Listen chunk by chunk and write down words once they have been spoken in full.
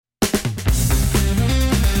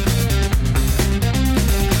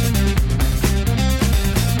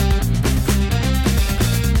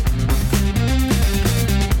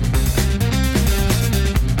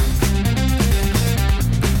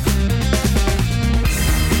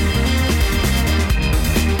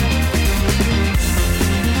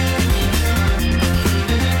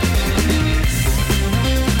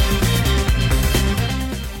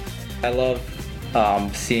love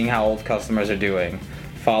seeing how old customers are doing,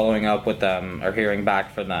 following up with them or hearing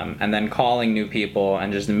back from them, and then calling new people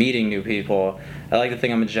and just meeting new people. I like to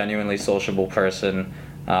think I'm a genuinely sociable person,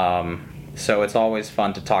 so it's always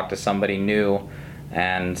fun to talk to somebody new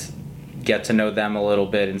and get to know them a little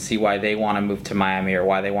bit and see why they want to move to Miami or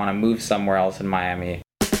why they want to move somewhere else in Miami.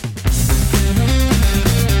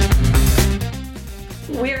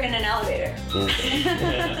 We're in an elevator.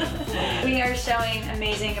 We are showing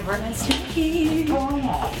amazing apartments to Nikki.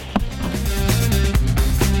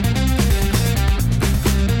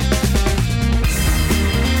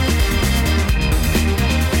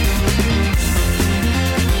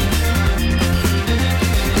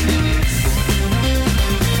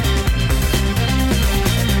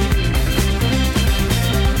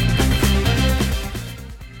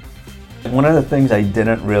 One of the things I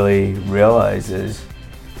didn't really realize is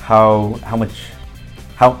how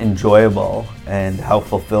enjoyable and how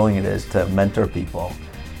fulfilling it is to mentor people.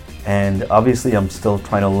 And obviously I'm still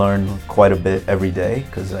trying to learn quite a bit every day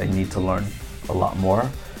because I need to learn a lot more.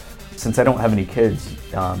 Since I don't have any kids,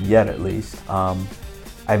 yet at least,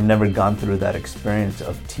 I've never gone through that experience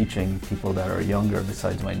of teaching people that are younger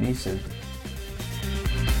besides my nieces.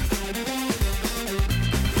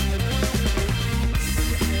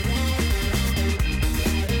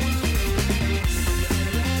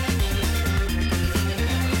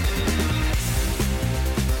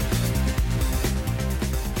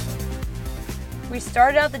 We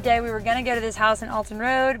started out the day, we were gonna go to this house in Alton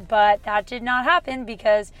Road, but that did not happen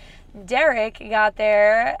because Derek got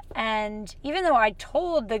there, and even though I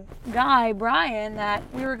told the guy, Brian, that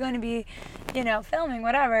we were going to be, filming,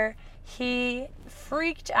 whatever, he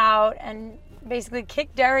freaked out and basically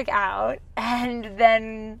kicked Derek out, and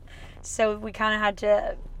then, so we kind of had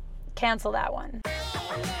to cancel that one.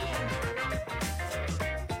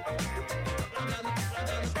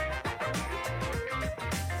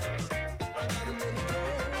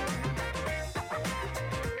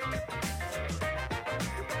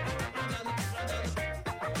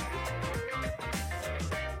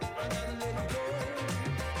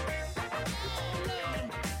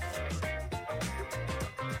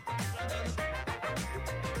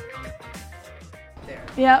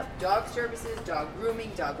 Yep. Dog services, dog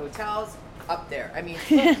grooming, dog hotels, up there. I mean,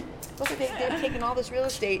 look, they've taken all this real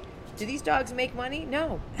estate. Do these dogs make money?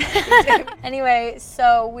 No. Anyway,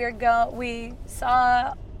 so we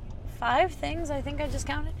saw 5 things, I think I just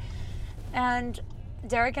counted. And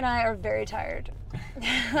Derek and I are very tired.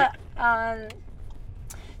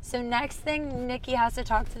 So next thing, Nikki has to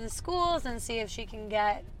talk to the schools and see if she can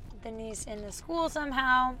get the niece in the school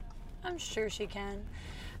somehow. I'm sure she can.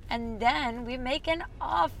 And then we make an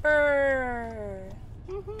offer.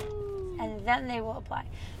 Woo-hoo. And then they will apply.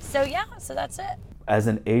 So yeah, so that's it. As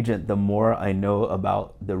an agent, the more I know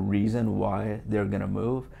about the reason why they're gonna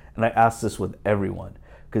move, and I ask this with everyone,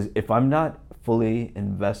 because if I'm not fully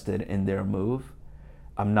invested in their move,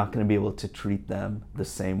 I'm not gonna be able to treat them the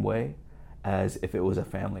same way as if it was a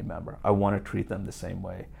family member. I wanna treat them the same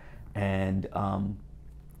way. And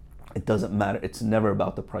it doesn't matter, it's never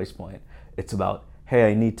about the price point. It's about, hey,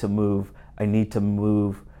 I need to move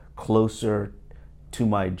closer to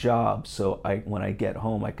my job so when I get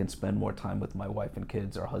home I can spend more time with my wife and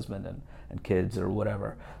kids or husband and kids or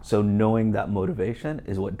whatever. So knowing that motivation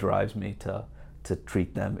is what drives me to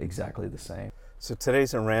treat them exactly the same. So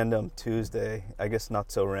today's a random Tuesday. I guess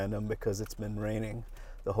not so random because it's been raining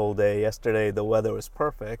the whole day. Yesterday the weather was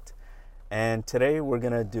perfect, and today we're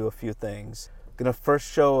gonna do a few things. I'm gonna first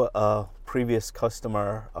show a previous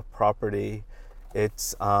customer a property.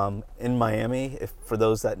 It's in Miami. For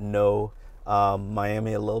those that know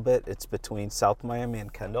Miami a little bit, it's between South Miami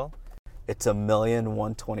and Kendall. It's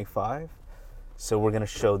 $1,125,000. So we're gonna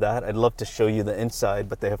show that. I'd love to show you the inside,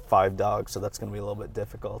 but they have 5 dogs, so that's gonna be a little bit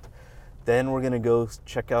difficult. Then we're gonna go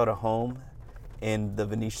check out a home in the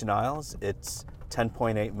Venetian Isles. It's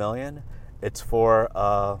 $10.8 million. It's for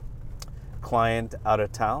a client out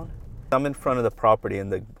of town. I'm in front of the property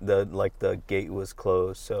and the gate was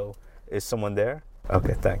closed, so is someone there?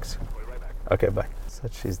 Okay, thanks. We'll be right back. Okay, bye.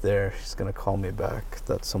 Said she's there. She's gonna call me back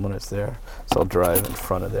that someone is there. So I'll drive in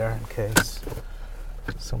front of there in case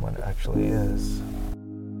someone actually is.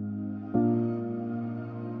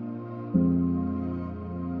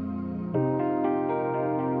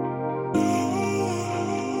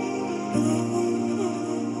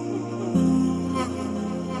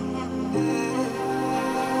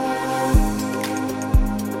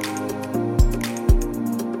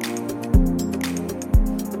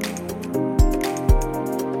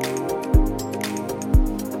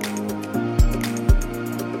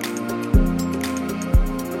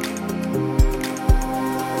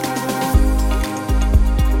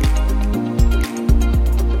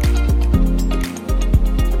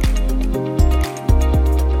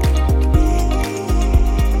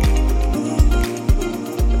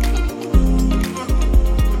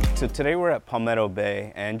 we're at Palmetto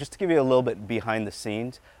Bay, and just to give you a little bit behind the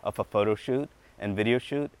scenes of a photo shoot and video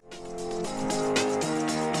shoot.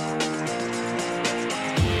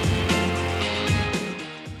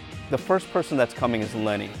 The first person that's coming is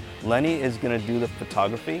Lenny. Lenny is going to do the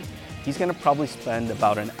photography. He's going to probably spend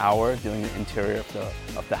about an hour doing the interior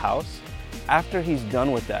of the house. After he's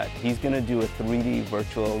done with that, he's going to do a 3D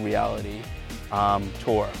virtual reality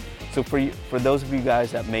tour. So for those of you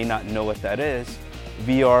guys that may not know what that is,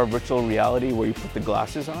 VR virtual reality, where you put the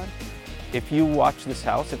glasses on. If you watch this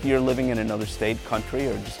house, if you're living in another state, country,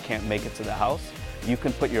 or just can't make it to the house, you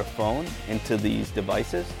can put your phone into these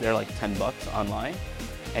devices. They're like 10 bucks online.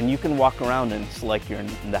 And you can walk around and it's like you're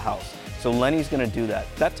in the house. So Lenny's gonna do that.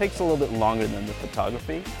 That takes a little bit longer than the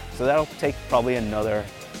photography. So that'll take probably another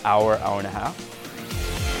hour, hour and a half.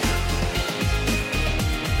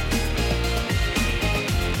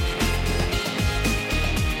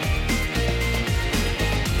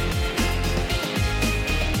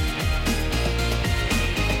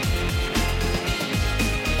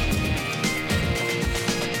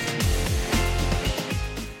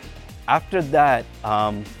 After that,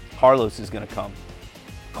 Carlos is gonna come.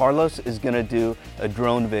 Carlos is gonna do a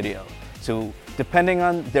drone video. So depending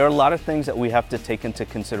on, there are a lot of things that we have to take into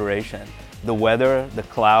consideration. The weather, the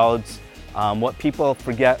clouds, what people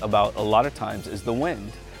forget about a lot of times is the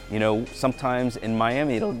wind. You know, sometimes in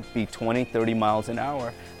Miami it'll be 20, 30 miles an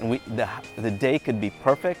hour, and the day could be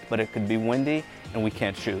perfect, but it could be windy and we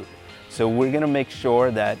can't shoot. So we're gonna make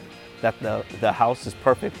sure that the house is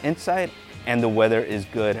perfect inside and the weather is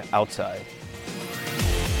good outside.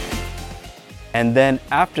 And then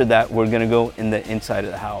after that, we're gonna go in the inside of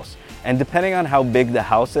the house. And depending on how big the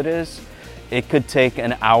house it is, it could take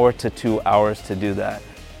an hour to 2 hours to do that.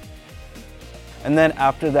 And then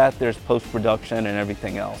after that, there's post-production and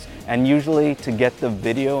everything else. And usually to get the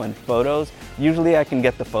video and photos, usually I can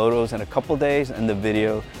get the photos in a couple days and the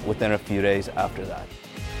video within a few days after that.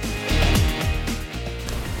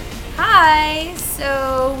 Hi,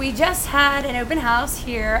 so we just had an open house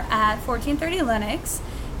here at 1430 Lenox.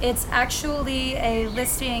 It's actually a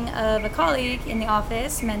listing of a colleague in the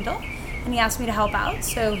office, Mendel, and he asked me to help out,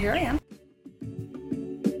 so here I am.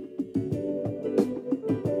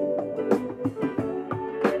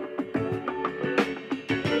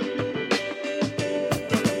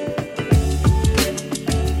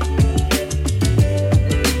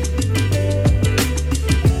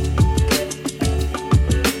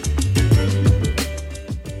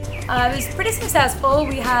 It was pretty successful.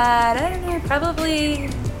 We had, I don't know, probably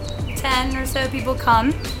 10 or so people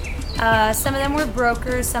come. Some of them were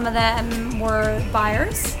brokers, some of them were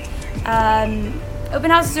buyers. Open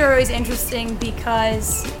houses are always interesting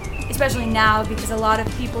because, especially now, because a lot of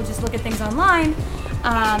people just look at things online.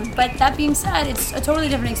 But that being said, it's a totally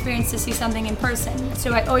different experience to see something in person.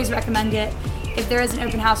 So I always recommend it. If there is an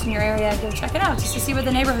open house in your area, go check it out just to see what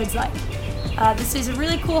the neighborhood's like. This is a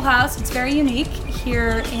really cool house. It's very unique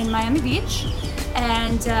here in Miami Beach.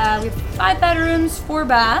 And we have 5 bedrooms, 4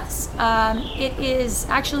 baths. It is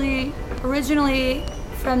actually originally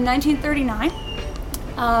from 1939,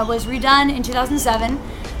 was redone in 2007,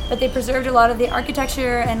 but they preserved a lot of the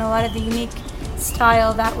architecture and a lot of the unique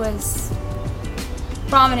style that was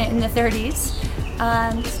prominent in the 30s.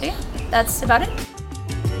 So yeah, that's about it.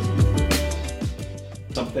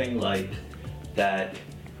 Something like that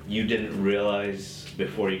you didn't realize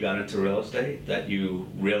before you got into real estate that you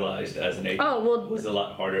realized as an agent was a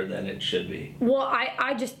lot harder than it should be? Well,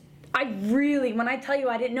 I really, when I tell you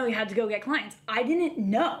I didn't know you had to go get clients, I didn't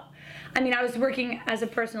know. I mean, I was working as a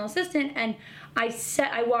personal assistant, and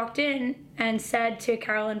I walked in and said to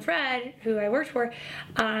Carol and Fred, who I worked for,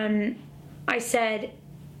 I said,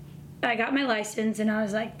 I got my license, and I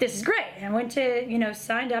was like, this is great. And I went to,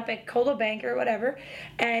 signed up at Coldwell Bank or whatever,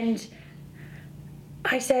 and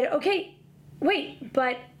I said, okay, wait,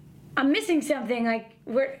 but I'm missing something. Like,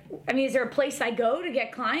 is there a place I go to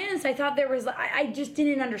get clients? I thought there was, I just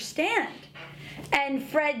didn't understand. And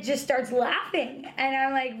Fred just starts laughing. And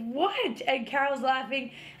I'm like, what? And Carol's laughing.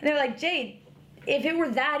 And they're like, Jade, if it were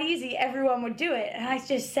that easy, everyone would do it. And I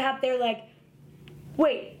just sat there like,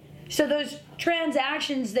 wait. So those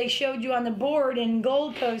transactions they showed you on the board in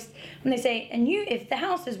Gold Coast, when they say, and if the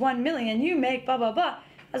house is 1 million, you make blah, blah, blah.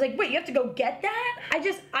 I was like, wait, you have to go get that? I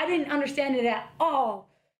didn't understand it at all.